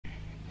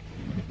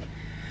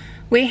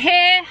We're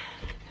here,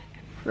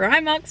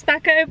 Primark's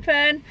back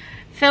open,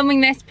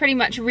 filming this pretty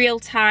much real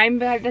time.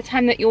 By the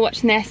time that you're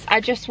watching this, I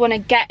just want to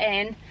get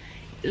in,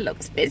 it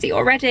looks busy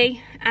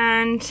already,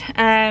 and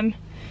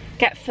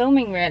get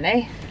filming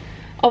really.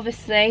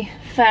 Obviously,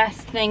 first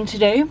thing to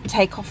do,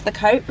 take off the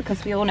coat,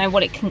 because we all know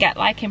what it can get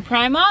like in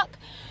Primark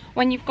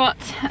when you've got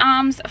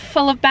arms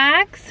full of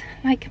bags,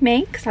 like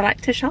me, because I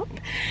like to shop.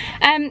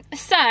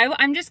 So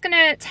I'm just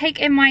gonna take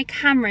in my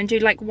camera and do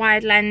like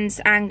wide lens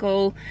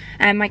angle,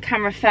 and my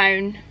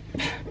phone,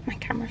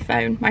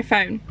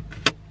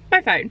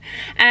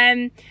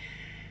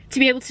 to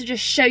be able to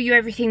just show you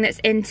everything that's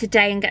in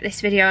today and get this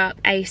video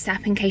up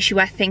ASAP in case you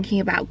were thinking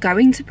about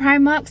going to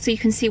Primark, so you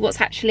can see what's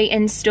actually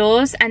in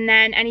stores. And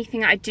then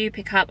anything that I do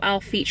pick up,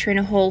 I'll feature in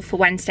a haul for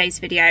Wednesday's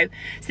video.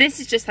 So this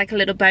is just like a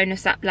little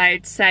bonus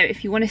upload. So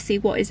if you want to see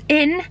what is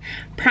in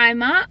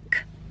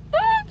Primark,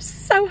 I'm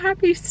so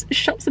happy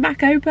shops are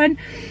back open,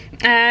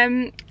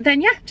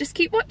 then yeah, just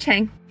keep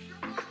watching.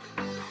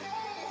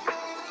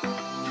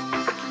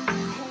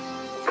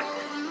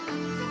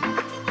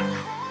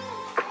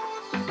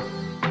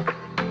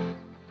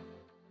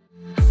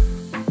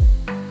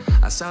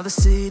 I saw the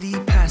city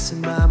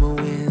passing by my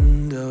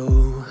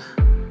window.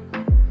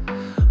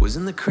 Was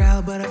in the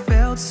crowd, but I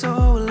felt so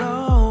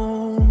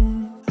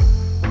alone.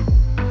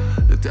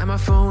 Looked at my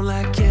phone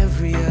like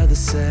every other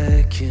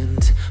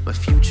second. My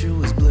future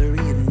was blurry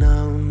and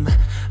numb,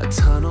 a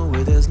tunnel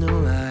where there's no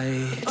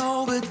light.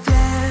 Oh, but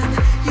then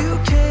you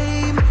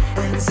came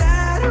and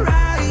sat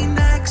right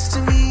next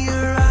to me.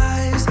 Your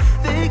eyes,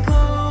 they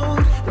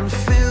glowed and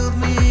filled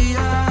me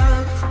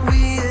up.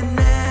 We had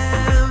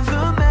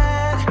never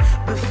met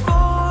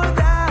before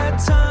that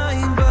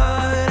time,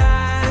 but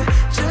I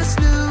just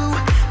knew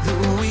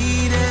that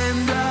we'd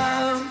end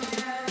up.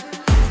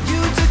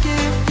 You took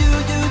it, you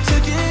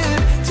took it,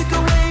 took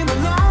away my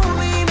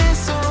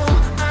loneliness. Oh,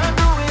 I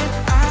know it,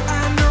 I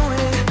know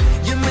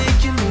it. You're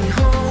making me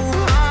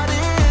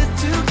wholehearted.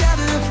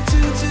 Together,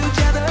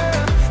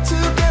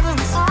 together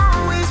is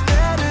always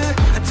better.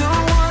 I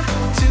don't want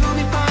to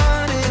be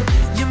parted.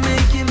 You're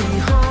making me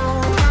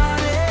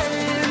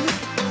wholehearted.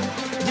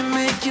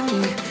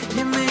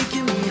 You're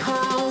making me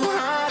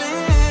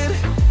wholehearted.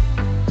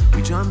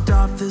 We jumped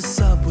off the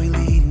subway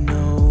leading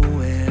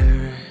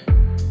nowhere.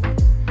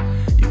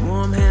 Your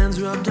warm hands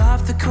rubbed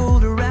off the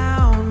cold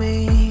around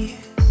me.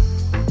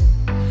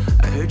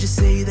 I heard you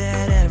say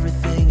that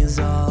everything is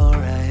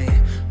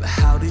alright, but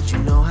how did you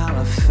know how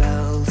I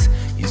felt?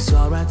 You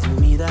saw right through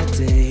me that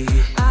day.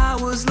 I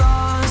was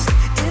lost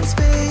in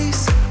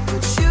space,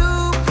 but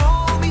you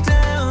pulled me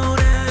down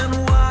and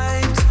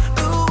wiped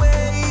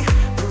away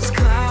those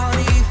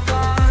cloudy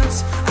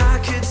thoughts. I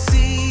could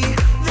see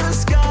the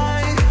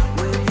sky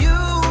when you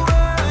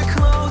were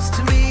close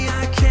to me.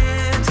 I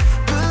can't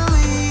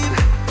believe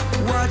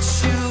what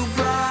you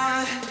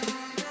brought.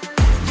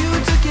 You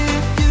took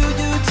it, you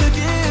took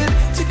it,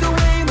 took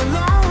away my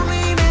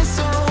loneliness.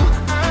 Oh,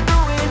 I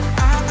know it, I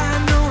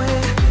know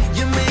it.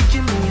 You're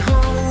making me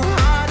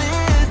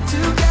wholehearted.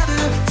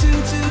 Together,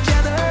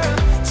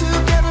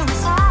 together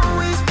is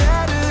always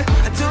better.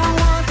 I don't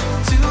want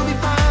to be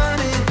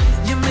parted.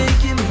 You're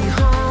making me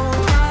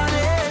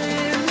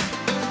wholehearted.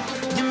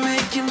 You're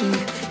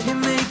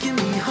making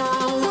me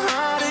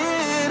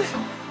wholehearted.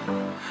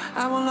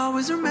 I will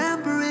always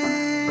remember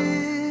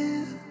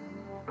it.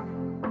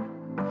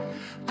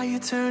 How you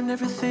turned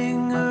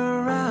everything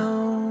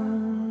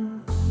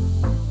around.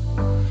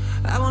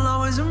 I will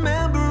always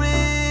remember it.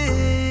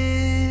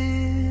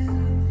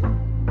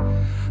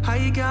 How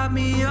you got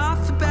me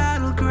off the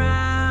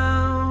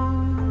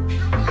battleground.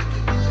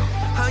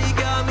 How you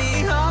got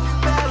me off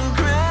the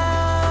battleground.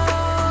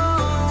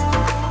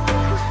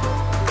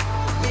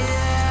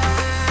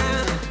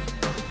 Yeah.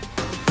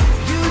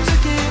 You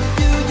took it,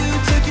 you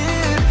took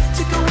it,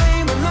 took away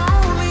my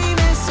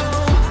loneliness. Oh,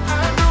 I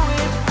know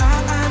it, I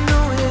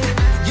know it.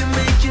 You're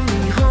making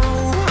me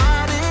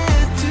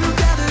wholehearted.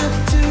 Together,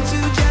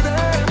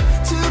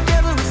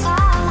 together is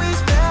always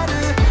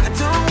better. I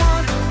don't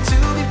want to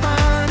be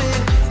parted.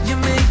 You're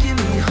making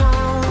me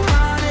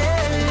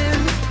wholehearted.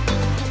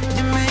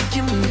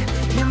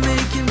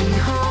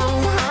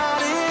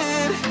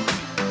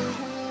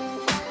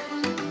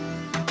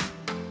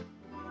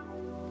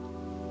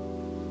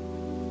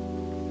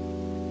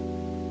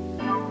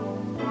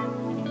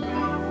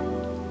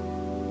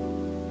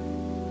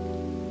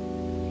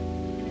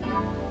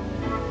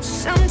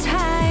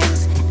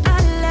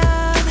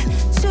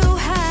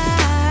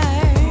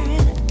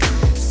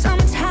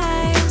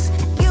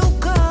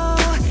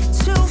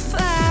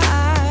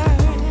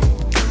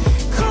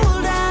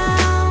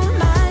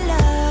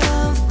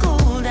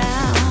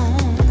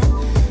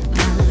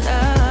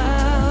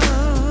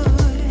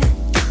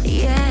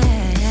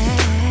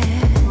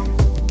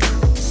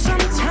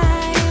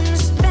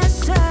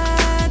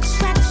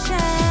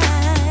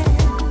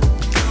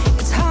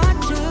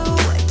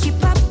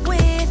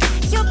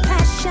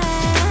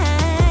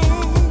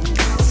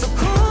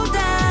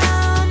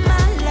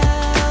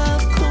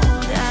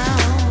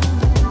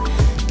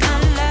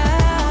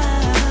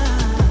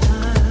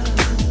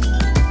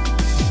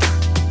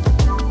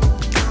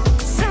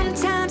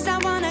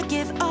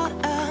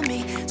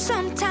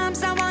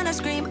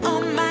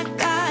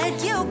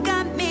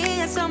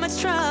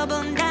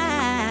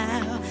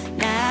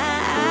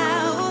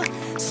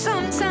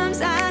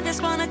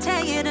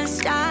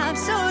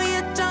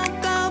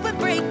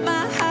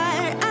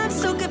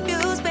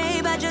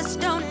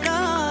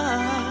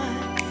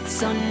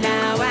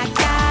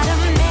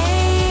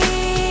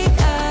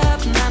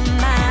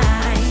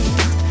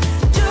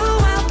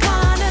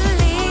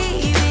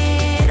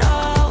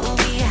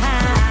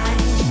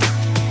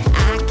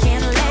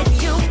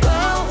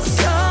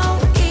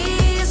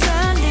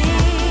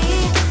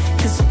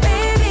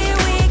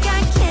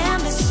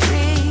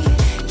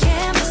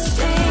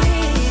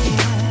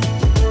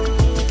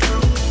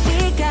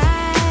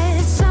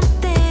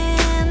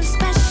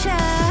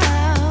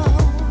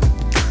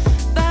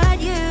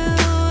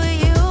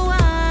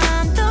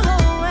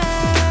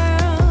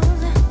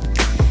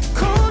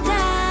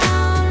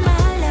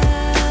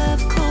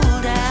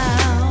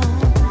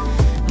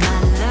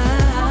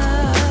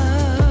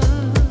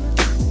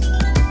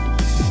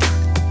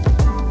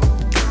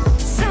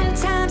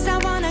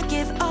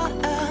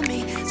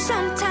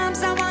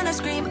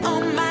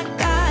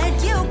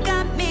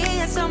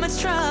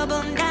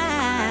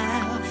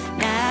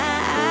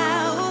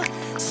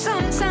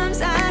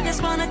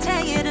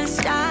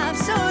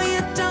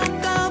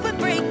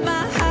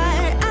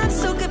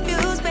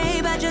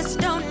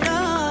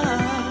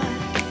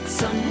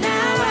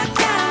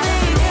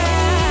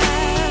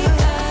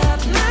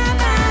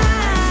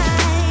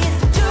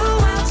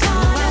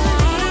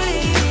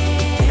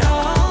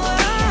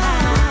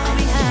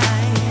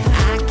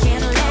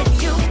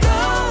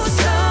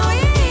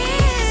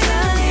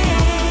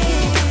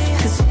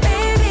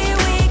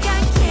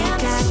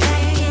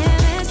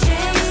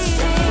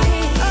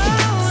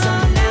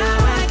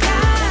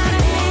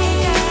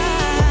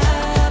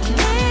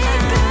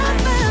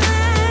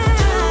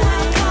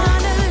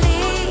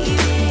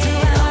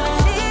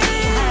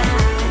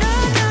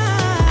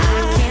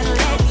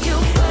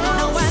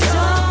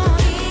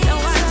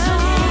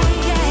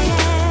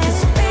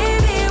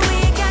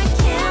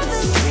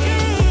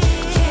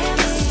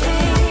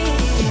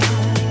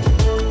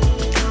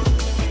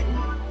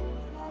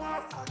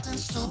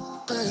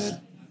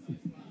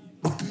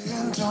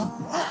 don't.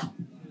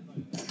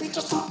 Maybe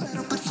just a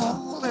little bit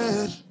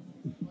foolish,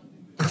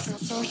 but I feel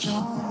so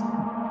young.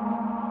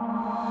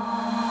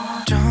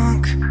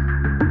 Drunk,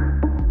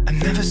 I've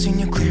never seen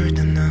you clearer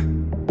than now.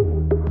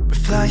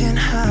 We're flying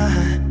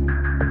high,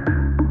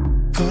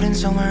 floating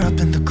somewhere up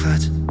in the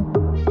clouds.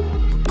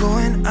 We're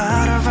going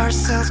out of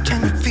ourselves,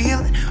 can you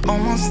feel it?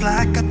 Almost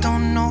like I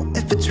don't know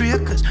if it's real,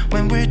 cause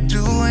when we're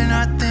doing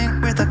our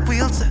thing, we're like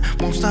wheels that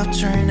won't stop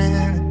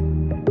turning.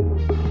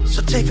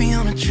 So take me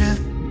on a trip,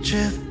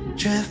 trip,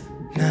 trip,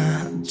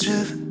 now,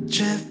 trip,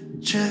 trip,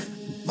 trip.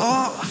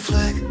 Oh,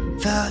 flick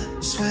that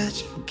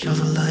switch, kill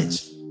the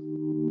lights.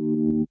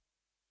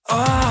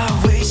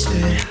 Oh,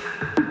 wasted.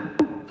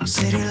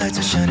 City lights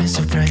are shining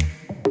so bright.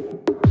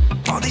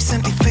 All these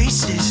empty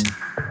faces,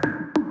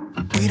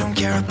 we don't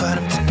care about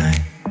them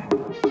tonight.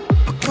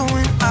 We're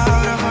going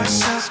out of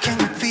ourselves, can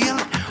you feel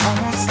it?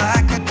 Almost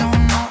like I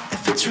don't know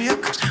if it's real,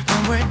 cause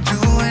when we're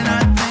doing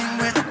our thing,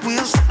 we're the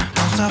wheels that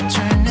won't stop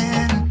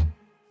turning.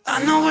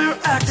 I know we're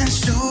acting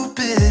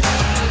stupid,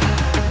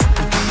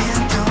 we're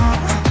being dumb,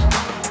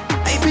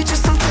 maybe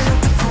just a little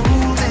bit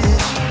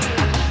foolish,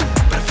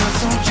 but I feel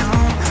so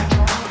young.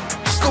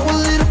 Just go a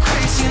little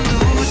crazy and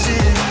lose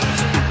it.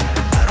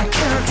 I don't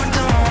care if we're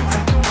dumb,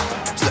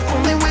 it's the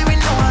only way we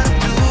know how to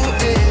do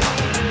it.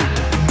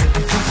 You make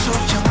me feel so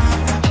young.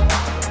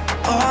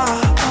 Oh,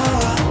 oh,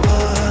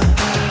 oh,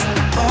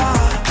 oh,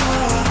 oh,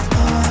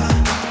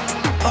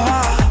 oh, oh,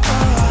 oh.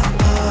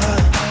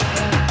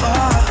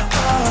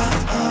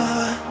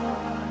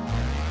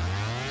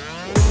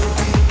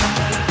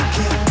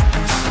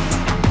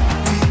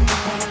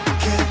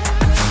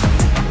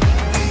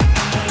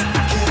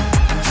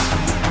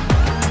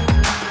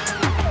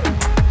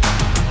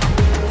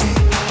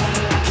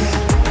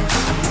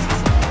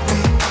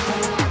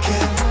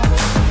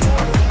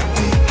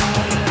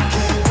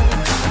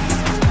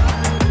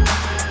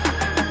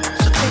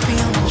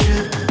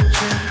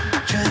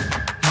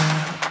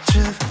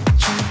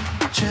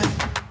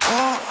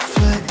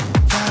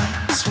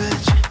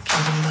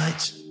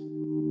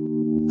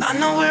 I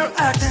know we're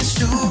acting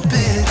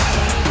stupid,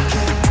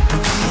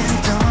 we're being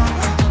dumb,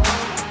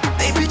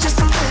 maybe just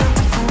a little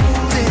bit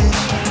foolish,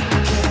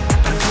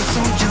 but I feel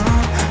so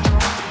young.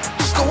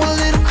 Just go a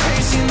little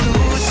crazy and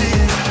lose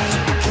it.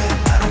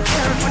 I don't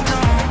care if we're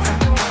dumb,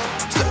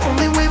 it's the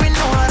only way we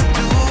know how to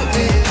do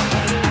it.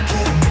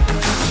 Make me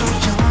feel so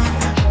young.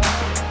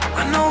 I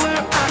know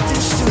we're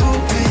acting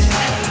stupid,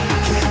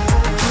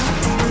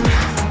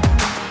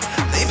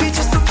 maybe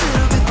just a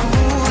little bit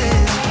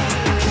foolish.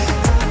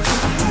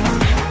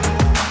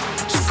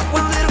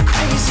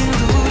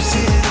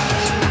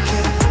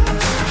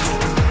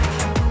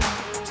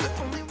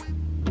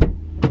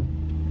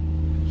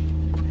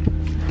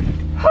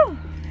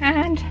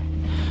 And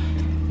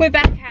we're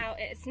back out.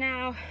 It's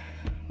now,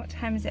 what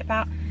time is it,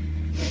 about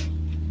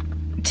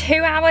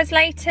 2 hours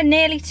later,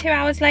 nearly 2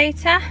 hours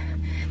later.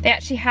 They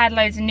actually had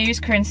loads of news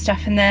crew and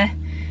stuff in there.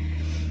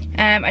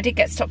 I did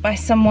get stopped by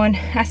someone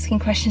asking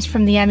questions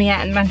from the Emmy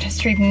and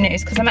Manchester Evening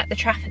News, because I'm at the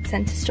Trafford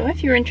Centre store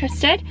if you're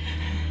interested.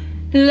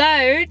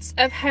 Loads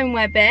of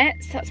homeware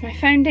bits. That's my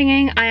phone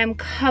dinging. I am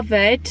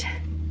covered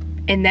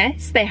in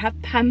this. They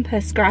have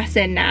pampas grass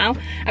in now.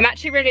 I'm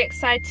actually really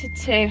excited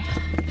to...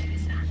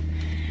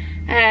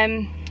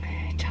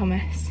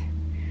 Thomas.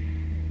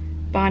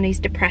 Barney's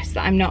depressed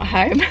that I'm not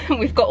home.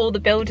 We've got all the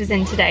builders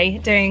in today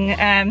doing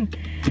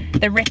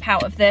the rip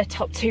out of the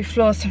top 2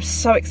 floors, so I'm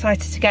so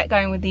excited to get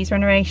going with these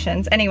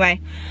renovations.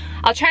 Anyway,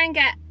 I'll try and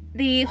get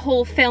the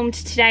haul filmed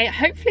today,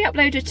 hopefully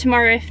uploaded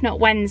tomorrow if not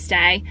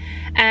Wednesday.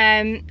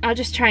 I'll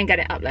just try and get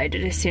it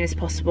uploaded as soon as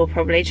possible,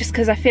 probably, just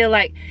because I feel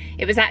like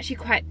it was actually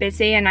quite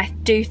busy, and I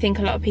do think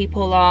a lot of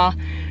people are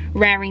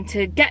raring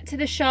to get to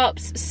the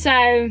shops,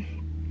 so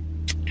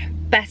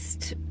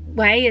best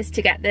way is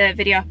to get the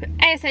video up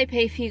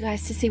ASAP for you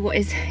guys to see what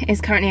is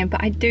currently in.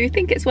 But I do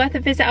think it's worth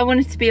a visit. I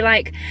wanted to be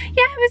like,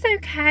 yeah, it was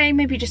okay,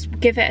 maybe just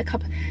give it a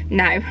couple.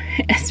 No,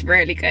 it's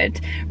really good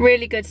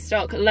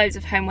stock, loads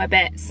of homeware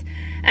bits.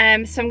 So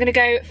I'm gonna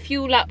go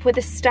fuel up with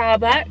a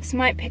Starbucks,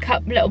 might pick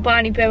up little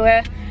Barney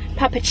Brewer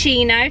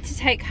puppuccino to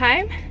take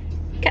home,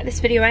 get this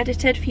video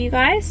edited for you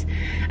guys,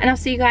 and I'll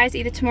see you guys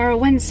either tomorrow or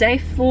Wednesday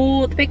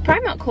for the big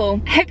Primark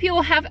haul. Hope you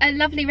all have a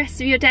lovely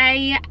rest of your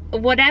day,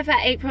 whatever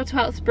April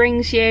 12th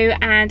brings you,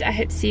 and I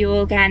hope to see you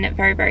all again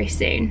very, very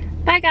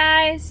soon. Bye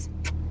guys.